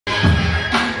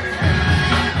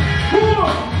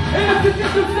c'est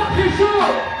ce soir qui est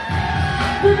chaud.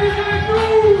 Public avec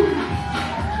nous.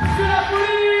 C'est la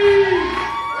folie.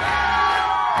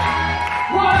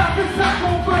 Voilà, c'est ça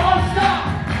qu'on veut, AllStar.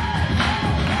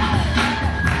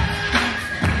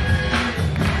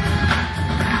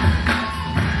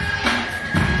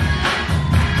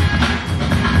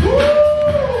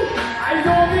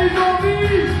 Ils ont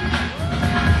envie.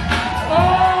 Oh.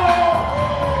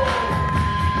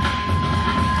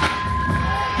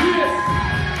 Yes.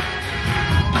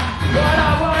 Voilà.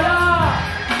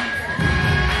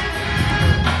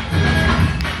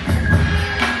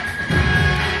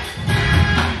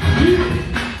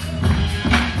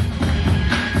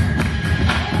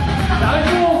 La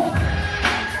réponse.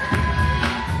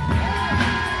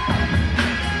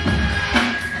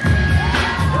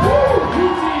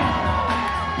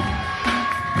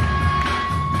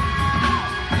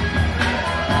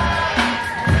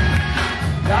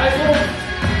 La réponse.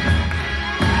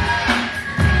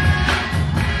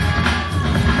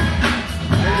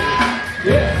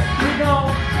 Yes,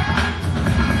 Brigands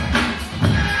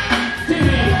TV.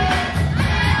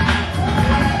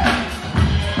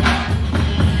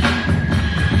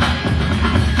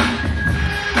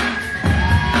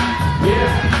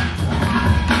 Yes.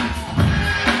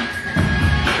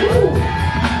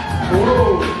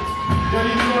 Oh,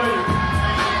 joli boy.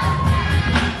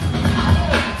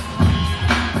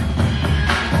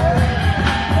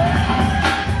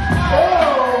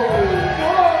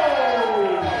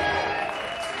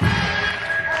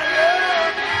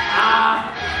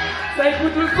 Ça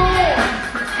écoute le son.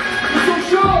 Ils sont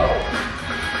chauds.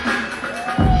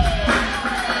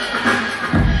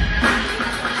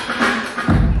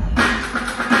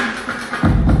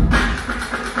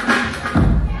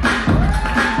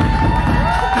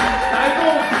 La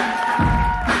réponse.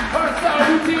 AllStar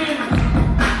routine.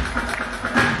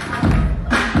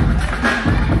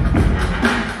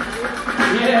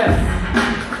 Yes.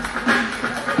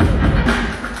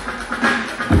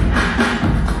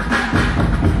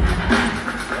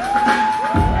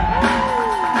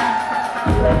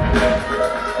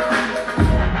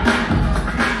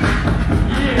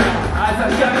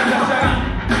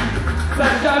 Ça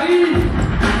charrie.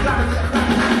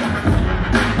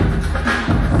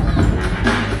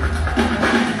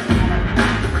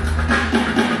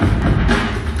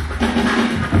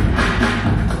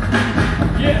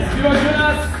 Yes, viva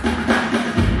Jonas.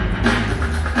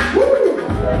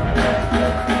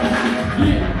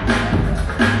 Yeah.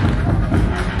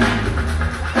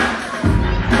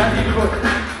 Vas-y, Vivo.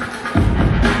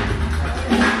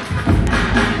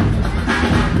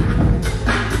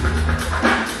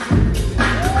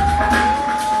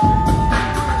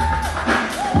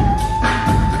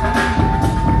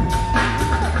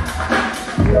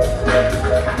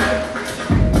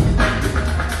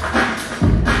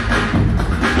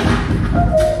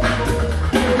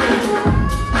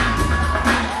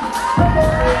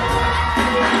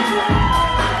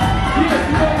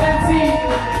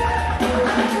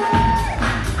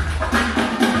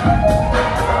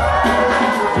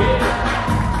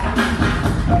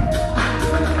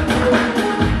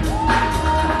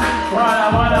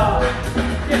 Voilà.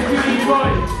 Qu'est-ce que tu dis,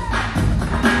 boy?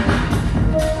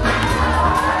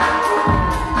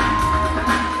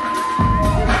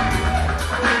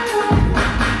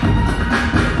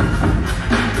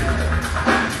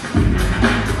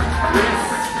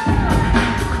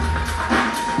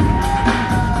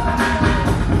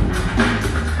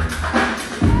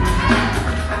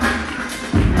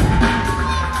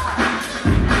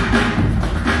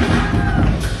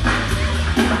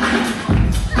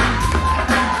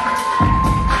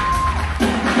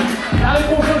 La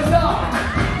réponse AllStar.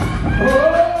 Oh.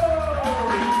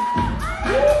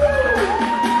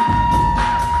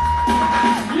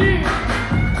 Yeah.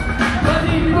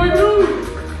 Vas-y, bboy blue.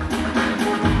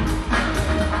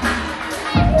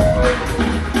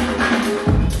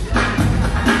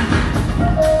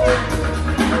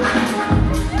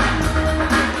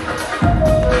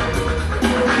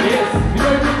 Yes,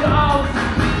 bboy blue in the house.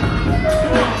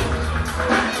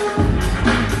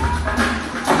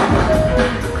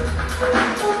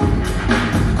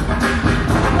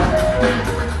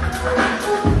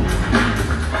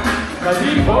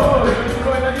 Vas-y, oh, je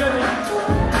vois la vie.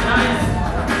 Nice.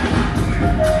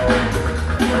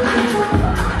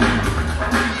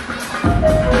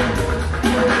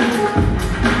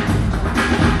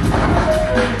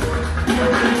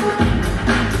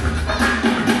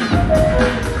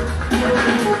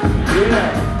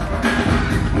 Yeah.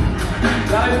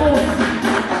 La réponse.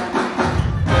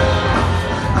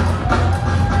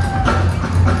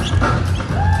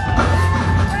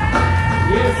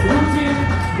 Yes, routine,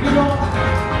 Brigands.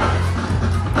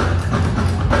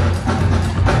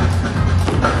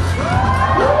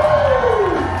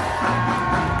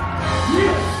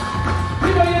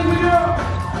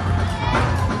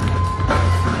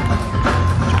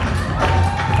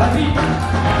 Vas-y.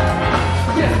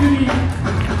 Qu'est-ce que tu dis?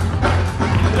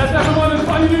 La tâche au moins de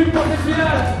 3 minutes pour cette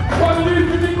finale. 3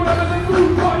 minutes, public, on a besoin de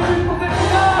tout. 3 minutes pour cette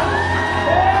finale.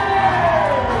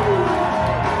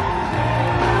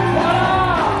 Voilà.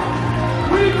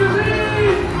 Oui, public.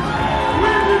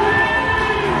 Oui, public.